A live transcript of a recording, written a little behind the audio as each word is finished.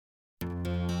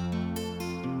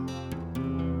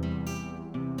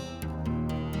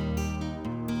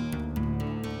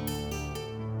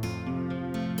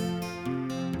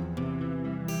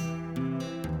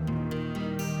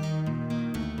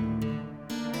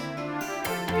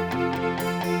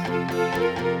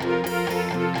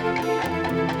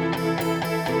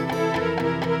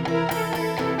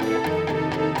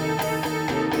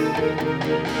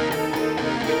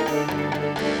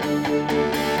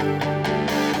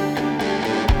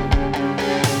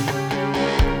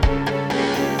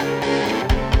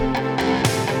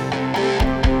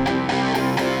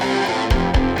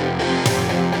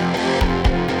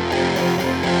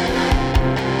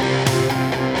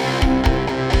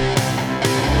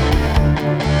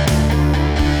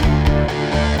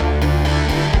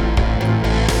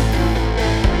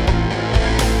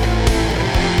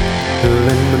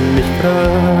Wenn man mich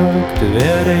fragt,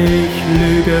 werde ich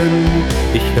lügen.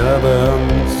 Ich habe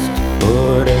Angst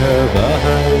vor der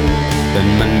Wahrheit.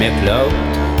 Wenn man mir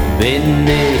glaubt, bin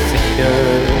ich sicher.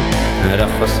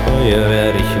 Doch aus Reue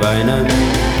werde ich weinen.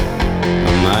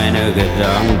 Meine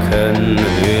Gedanken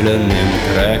wühlen im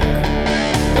Dreck.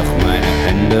 Doch meine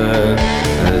Hände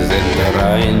sind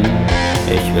rein.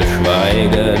 Ich will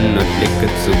schweigen und blicke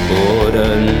zu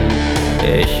Boden.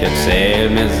 Ich erzähl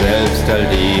mir selbst all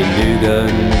die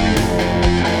Lügen.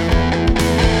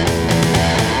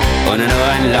 Ohne nur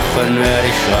ein Lachen werde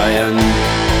ich schreien.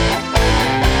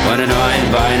 Ohne nur ein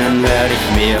Weinen werde ich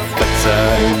mir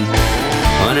verzeihen.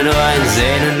 Ohne nur ein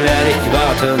Sehnen werde ich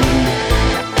warten.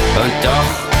 Und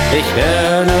doch, ich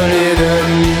werde nur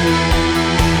lügen.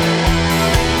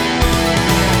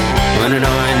 Ohne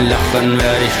nur ein Lachen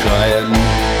werde ich schreien.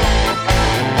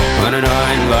 Ohne nur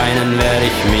ein Weinen werde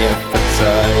ich mir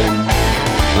verzeihen.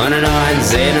 Ohne nur ein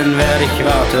Sehnen werde ich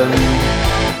warten.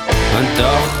 Und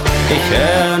doch, ich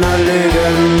werde nur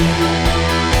lügen.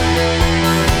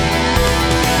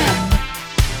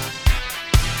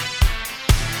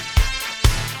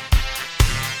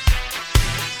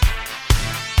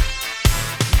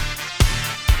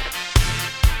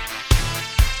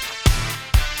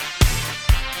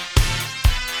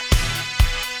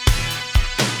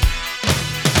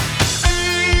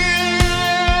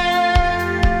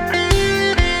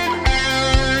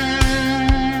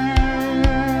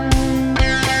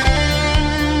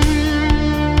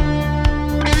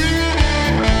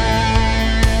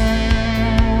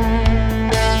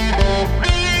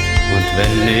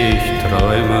 Wenn ich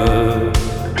träume,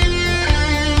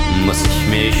 muss ich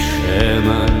mich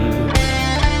schämen.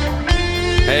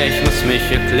 Ich muss mich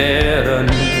erklären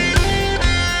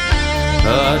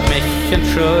und mich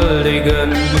entschuldigen.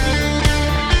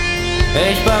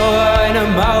 Ich baue eine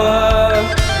Mauer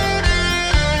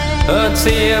und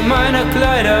ziehe meine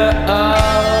Kleider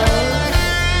aus.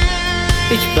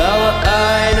 Ich baue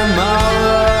eine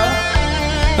Mauer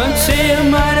und ziehe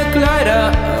meine Kleider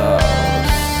aus.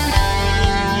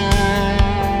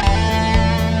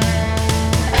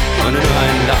 Ohne nur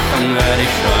ein Lachen werde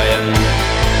ich schreien.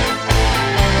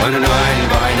 Ohne nur ein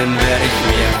Weinen werde ich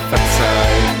mir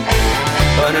verzeihen.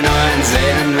 Ohne nur ein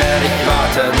Sehnen werde ich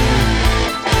warten.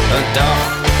 Und doch,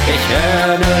 ich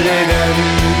werde nur lügen.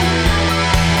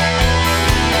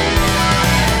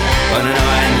 Ohne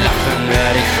nur ein Lachen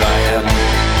werde ich schreien.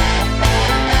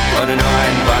 Ohne nur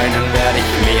ein Weinen werde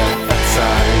ich mir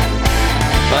verzeihen.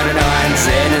 Ohne nur ein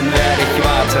Sehnen werde ich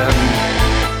warten.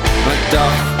 Und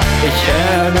doch, ich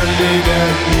werde nur lügen.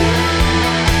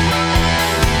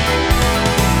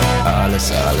 Alles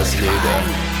Lüge.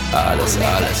 Alles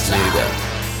Lüge.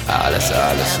 Alles Lüge.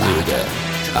 Alles Lüge.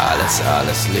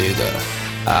 Alles Lüge.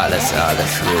 Alles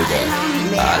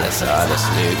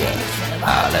Lüge.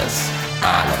 Alles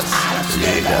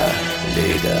Lüge.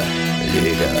 Lüge.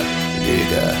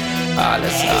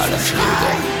 Alles Lüge. Alles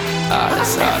Lüge.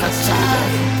 Alles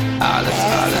Lüge.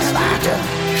 Alles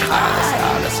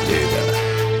Lüge.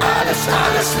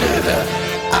 Alles Lüge.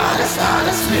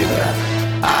 Alles Lüge.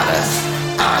 Alles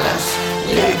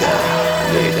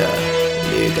Lüge.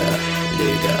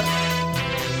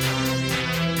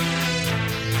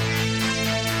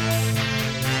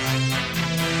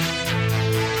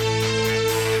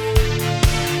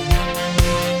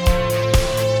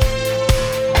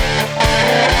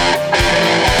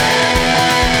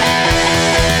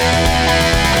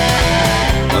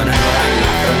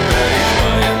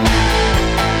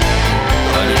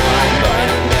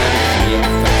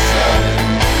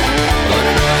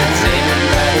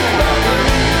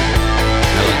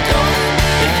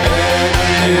 Ich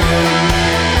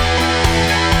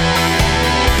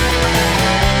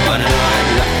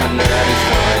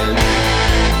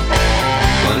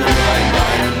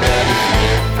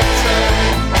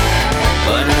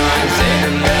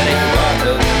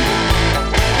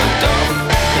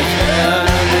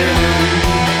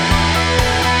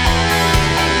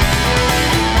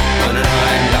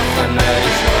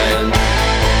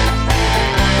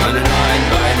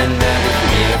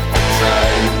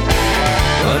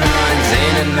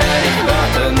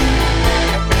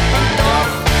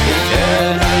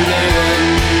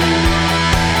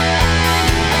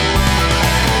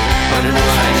würde nur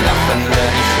ein Lachen,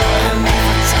 wenn ich schreien.